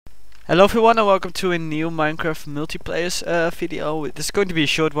Hello everyone and welcome to a new Minecraft multiplayer video. This is going to be a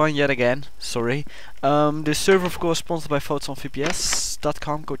short one yet again, sorry. The server of course sponsored by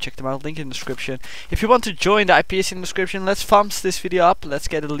photonvps.com, go check them out, link in the description. If you want to join, the IP is in the description. Let's thumbs this video up, let's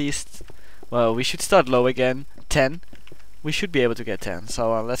get at least, well, we should start low again, 10. We should be able to get 10,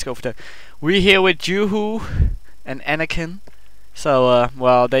 so let's go for that. We're here with Juhu and Anakin. So,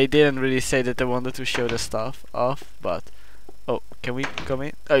 well, they didn't really say that they wanted to show the stuff off, but... Oh, can we come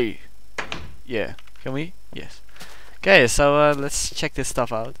in? Oh, yeah. Can we? Yes. Okay, so let's check this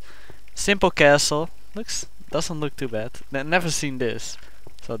stuff out. Simple castle. Doesn't look too bad. Never seen this,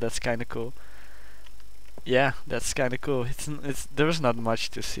 so that's kind of cool. Yeah, that's kind of cool. There's not much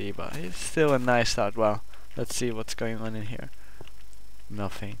to see, but it's still a nice start. Well, let's see what's going on in here.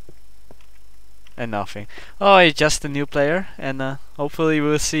 Nothing. And nothing. Oh, he's just a new player, and hopefully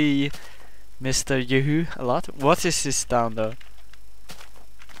we'll see Mr. Juhu a lot. What is this town though?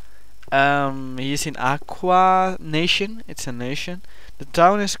 He's in Aqua Nation. It's a nation. The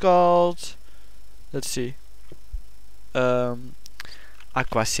town is called, let's see,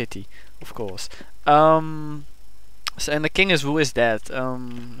 Aqua City, of course. So, and the king is, who is that?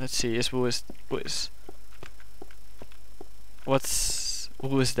 Let's see, who is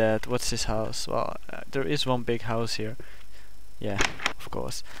that? What's his house? Well, there is one big house here. Yeah, of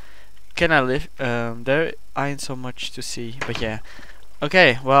course. Can I live? There ain't so much to see, but yeah.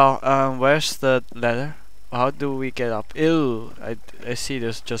 Okay, well, where's the ladder? How do we get up? Ew, I see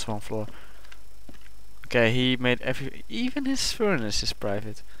there's just one floor. Okay, he made even his furnace is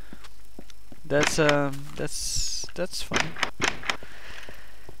private. That's funny.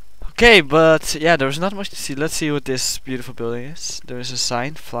 Okay, but yeah, there's not much to see. Let's see what this beautiful building is. There is a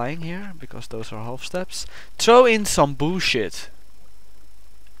sign flying here because those are half steps. Throw in some bullshit.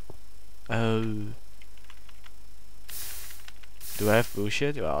 Oh. Do I have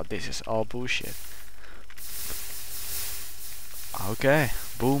bullshit? Well, this is all bullshit. Okay,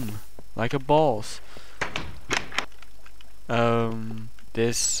 boom, like a balls.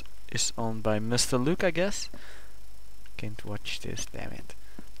 This is owned by Mr. Luke, I guess. Can't watch this, damn it.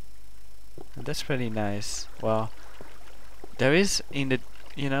 And that's pretty nice. Well, there is in the,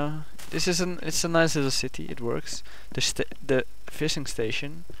 you know, it's a nice little city. It works. The fishing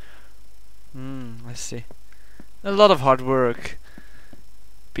station. Let's see. A lot of hard work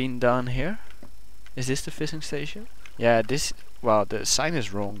been done here. Is this the fishing station? Yeah, this. Wow, the sign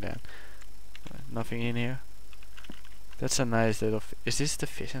is wrong then. Nothing in here. That's a nice little. Is this the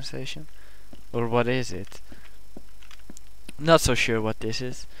fishing station, or what is it? Not so sure what this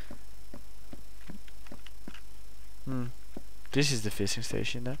is. This is the fishing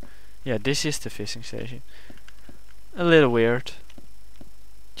station then. Yeah, this is the fishing station. A little weird.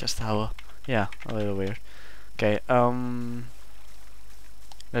 Just how. Yeah, a little weird. Okay,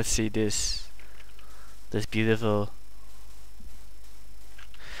 let's see this beautiful.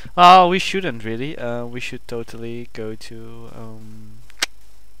 Oh, we shouldn't really. We should totally go to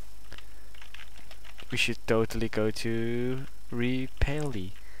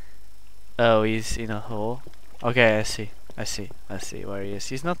Repelly. Oh, he's in a hole. Okay, I see where he is.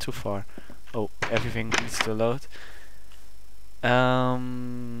 He's not too far. Oh, everything needs to load.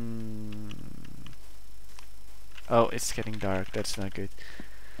 Oh, it's getting dark. That's not good.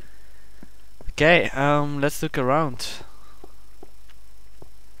 Okay, let's look around.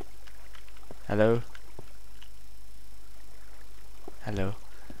 Hello? Hello?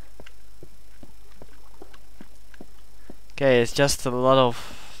 Okay, it's just a lot of...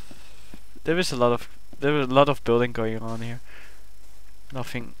 There was a lot of building going on here.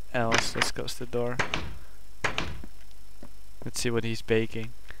 Nothing else. Let's close the door. Let's see what he's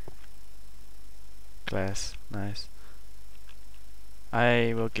baking. Glass, nice.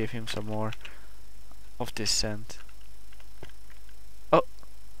 I will give him some more of this scent. Oh!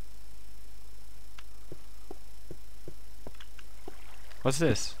 What's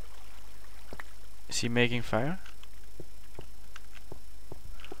this? Is he making fire?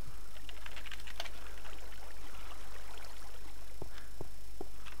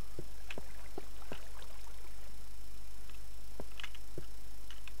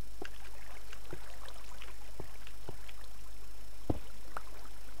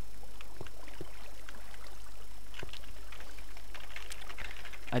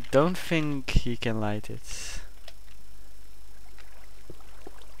 I don't think he can light it.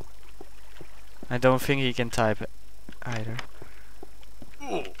 I don't think he can type it either.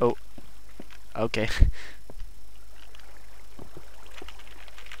 Oh, okay.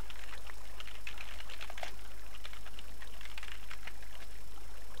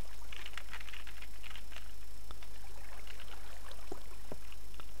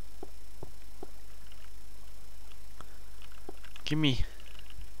 Gimme.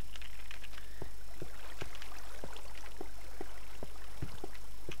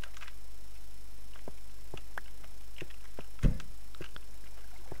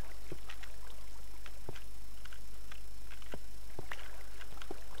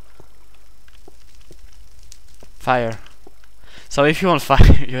 Fire. So if you want fire,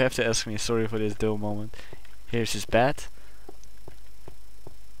 you have to ask me. Sorry for this dull moment. Here's his bed.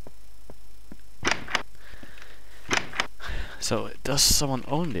 So does someone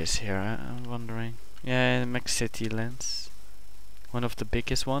own this here? I'm wondering. Yeah, Max City Lands. One of the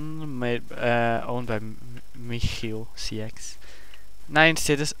biggest one, made owned by Michiel CX. 9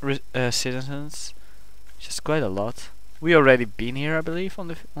 citizens, which is quite a lot. We already been here, I believe, on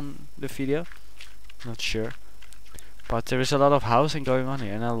the video. Not sure, but there is a lot of housing going on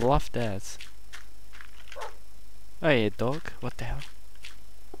here, and I love that. Hey, a dog? What the hell?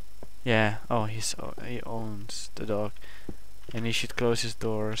 Yeah. Oh, he owns the dog, and he should close his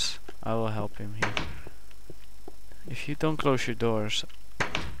doors. I will help him here. If you don't close your doors,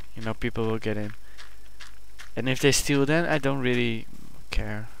 you know, people will get in. And if they steal, then I don't really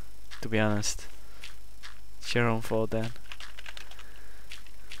care, to be honest. It's your own fault then.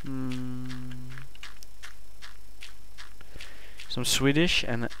 Some Swedish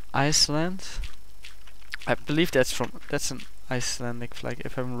and Iceland. I believe that's an Icelandic flag.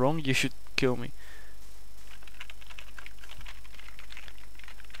 If I'm wrong, you should kill me.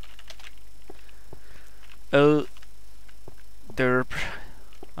 Oh, derp.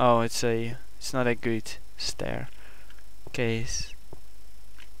 Oh, it's not a good stair case.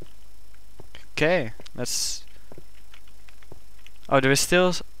 Okay, let's. Oh, there is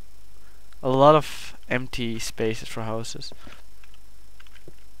still a lot of empty spaces for houses.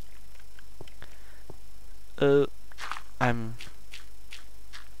 I'm.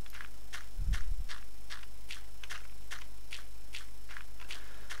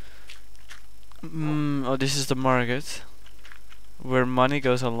 Oh, this is the market where money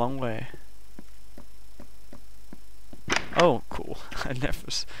goes a long way. Oh, cool! I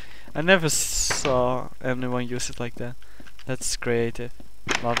never saw anyone use it like that. That's creative.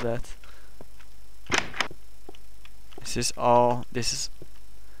 Love that. This is all safe.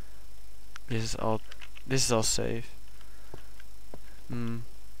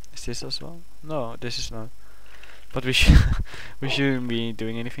 Is this as well? No, this is not. But we shouldn't be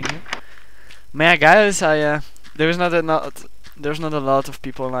doing anything here. Man, guys, there's not a lot of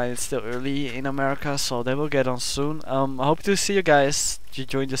people online. It's still early in America, so they will get on soon. I hope to see you guys. You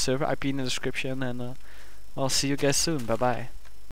join the server. IP in the description, and I'll see you guys soon. Bye bye.